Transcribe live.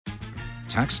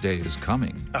Tax day is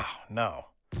coming. Oh, no.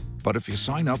 But if you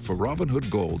sign up for Robinhood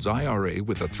Gold's IRA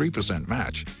with a 3%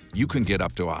 match, you can get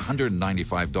up to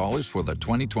 $195 for the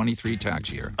 2023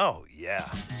 tax year. Oh, yeah.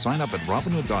 Sign up at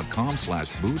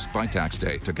Robinhood.com/boost by tax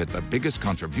day to get the biggest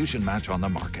contribution match on the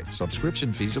market.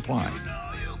 Subscription fees apply.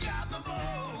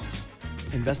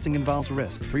 Investing involves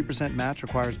risk. 3% match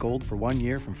requires gold for 1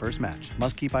 year from first match.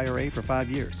 Must keep IRA for 5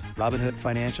 years. Robinhood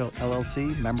Financial,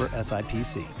 LLC, member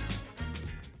SIPC.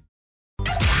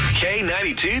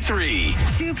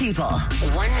 K92-3. Two people,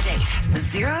 one date,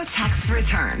 0 texts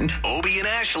returned. Obie and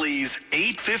Ashley's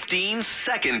 8:15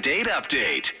 second date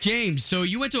update. James, so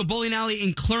you went to a bowling alley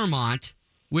in Claremont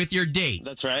with your date.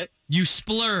 That's right. You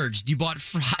splurged. You bought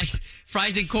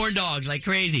fries and corn dogs like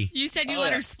crazy. You said you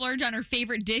let her splurge on her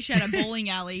favorite dish at a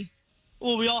bowling alley.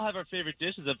 Well, we all have our favorite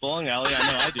dishes at bowling alley.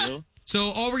 I know I do.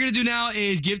 So all we're going to do now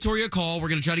is give Tori a call. We're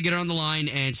going to try to get her on the line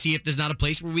and see if there's not a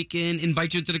place where we can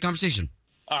invite you into the conversation.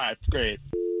 All right, great.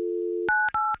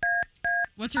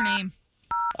 What's her name?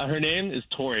 Her name is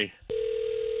Tori.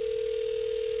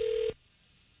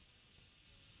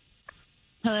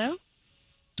 Hello?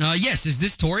 Yes, is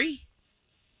this Tori?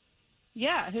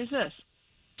 Yeah, who's this?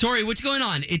 Tori, what's going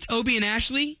on? It's Obie and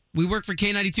Ashley. We work for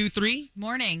K92-3.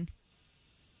 Morning.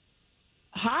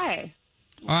 Hi.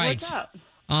 All right. What's up?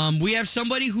 We have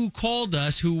somebody who called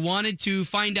us who wanted to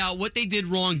find out what they did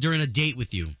wrong during a date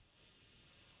with you.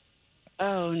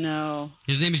 Oh, no.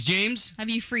 His name is James. Have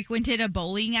you frequented a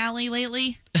bowling alley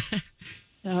lately?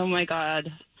 Oh, my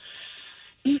God.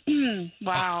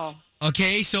 Wow.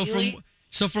 Okay, so Really?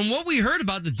 from what we heard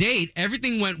about the date,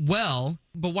 everything went well,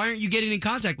 but why aren't you getting in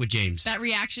contact with James? That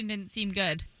reaction didn't seem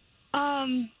good. I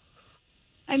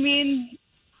mean,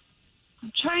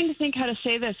 I'm trying to think how to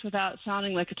say this without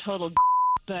sounding like a total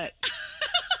but,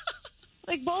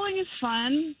 like, bowling is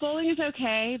fun. Bowling is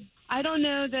okay. I don't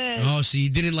know that... Oh, so you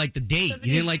didn't like the date.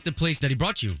 You didn't like the place that he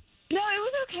brought you. No, it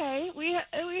was okay. We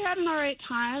had an all right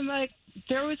time. Like,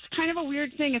 there was kind of a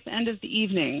weird thing at the end of the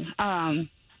evening.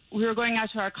 We were going out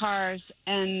to our cars,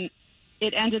 and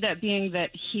it ended up being that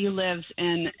he lives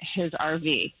in his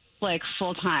RV, like,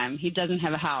 full-time. He doesn't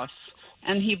have a house.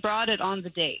 And he brought it on the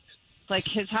date. Like,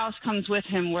 his house comes with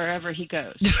him wherever he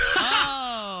goes.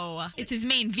 Oh, it's his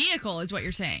main vehicle is what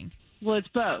you're saying. Well, it's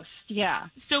both, yeah.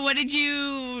 So what did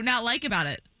you not like about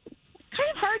it?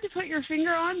 Kind of hard to put your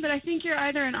finger on, but I think you're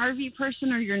either an RV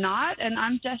person or you're not, and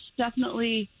I'm just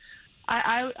definitely...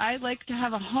 I like to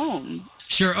have a home.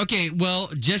 Sure. Okay. Well,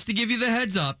 just to give you the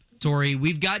heads up, Tori,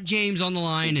 we've got James on the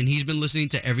line, and he's been listening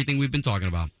to everything we've been talking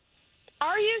about.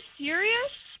 Are you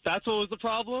serious? That's what was the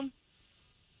problem?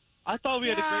 I thought we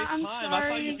had a great time. Sorry. I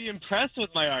thought you'd be impressed with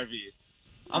my RV.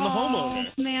 I'm a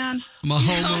homeowner. Oh, man. I'm a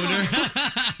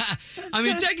homeowner. I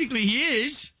mean, technically he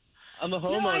is. I'm a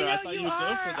homeowner. No, I I know thought you you would go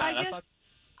are. for that.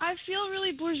 I feel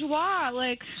really bourgeois.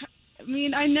 Like, I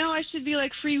mean, I know I should be,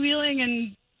 like, freewheeling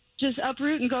and just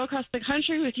uproot and go across the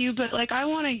country with you, but, like, I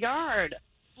want a yard.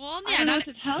 Well, I yeah, don't know what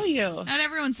to tell you. not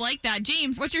everyone's like that.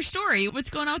 James, what's your story? What's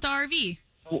going on with the RV?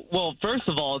 Well, first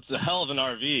of all, it's a hell of an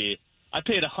RV. I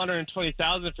paid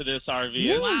 $120,000 for this RV.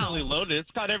 It's Wow. fully loaded.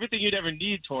 It's got everything you'd ever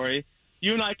need, Tori.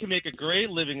 You and I can make a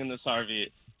great living in this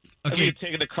RV. And Okay. we can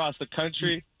take it across the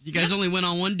country. You guys only went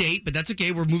on one date, but that's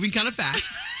okay. We're moving kind of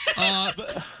fast.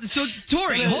 So,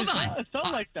 Tori, hold on. It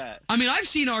felt like that. I mean, I've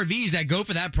seen RVs that go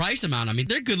for that price amount. I mean,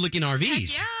 they're good-looking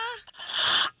RVs. Yeah.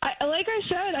 Like I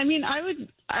said, I mean, I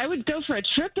would go for a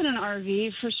trip in an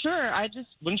RV for sure.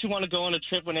 Wouldn't you want to go on a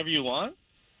trip whenever you want?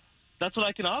 That's what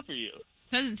I can offer you.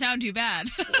 Doesn't sound too bad.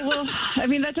 Well, I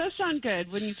mean, that does sound good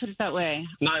when you put it that way.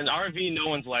 Not an RV, no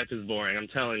one's life is boring, I'm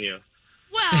telling you.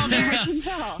 Well, there.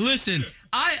 No. Listen,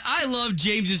 I love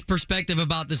James's perspective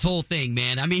about this whole thing,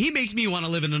 man. I mean, he makes me want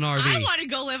to live in an RV. I want to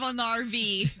go live on the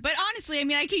RV. But honestly, I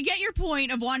mean, I can get your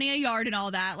point of wanting a yard and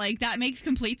all that. Like, that makes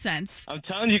complete sense. I'm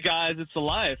telling you guys, it's a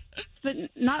life. But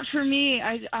not for me.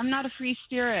 I'm not a free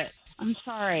spirit. I'm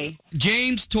sorry.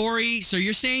 James, Tori, so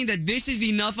you're saying that this is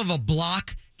enough of a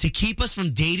block to keep us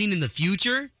from dating in the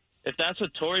future? If that's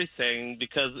what Tori's saying,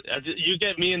 because you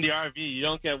get me in the RV, you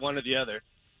don't get one or the other.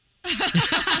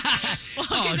 Well,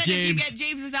 because then if you James. get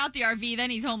James without the RV,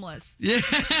 then he's homeless. Yeah.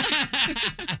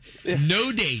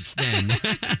 No dates then.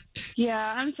 Yeah,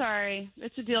 I'm sorry.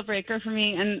 It's a deal breaker for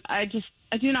me, and I do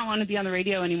not want to be on the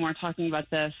radio anymore talking about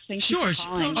this. Thank you for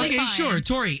calling. Totally Okay, fine. sure.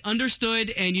 Tori,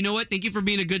 understood. And you know what? Thank you for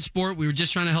being a good sport. We were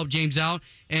just trying to help James out.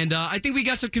 And I think we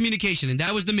got some communication, and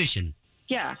that was the mission.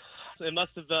 Yeah. It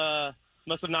must have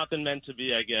not been meant to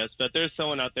be, I guess. But there's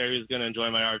someone out there who's going to enjoy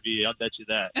my RV. I'll bet you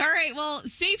that. All right, well,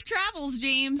 safe travels,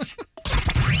 James.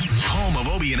 home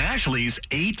of Obie and Ashley's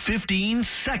 8:15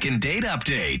 second date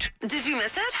update. Did you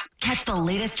miss it? Catch the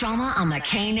latest drama on the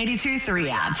K82-3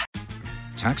 app.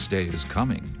 Tax day is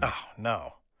coming. Oh,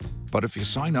 no. But if you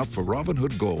sign up for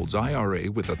Robinhood Gold's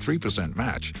IRA with a 3%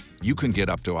 match, you can get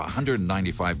up to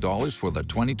 $195 for the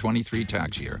 2023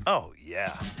 tax year. Oh,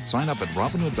 yeah. Sign up at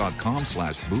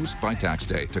Robinhood.com/boost by tax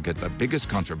day to get the biggest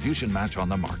contribution match on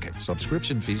the market.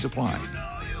 Subscription fees apply.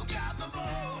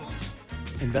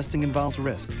 Investing involves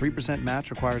risk. 3%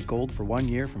 match requires gold for 1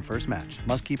 year from first match.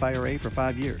 Must keep IRA for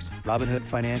 5 years. Robinhood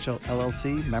Financial,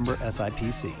 LLC, member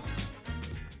SIPC.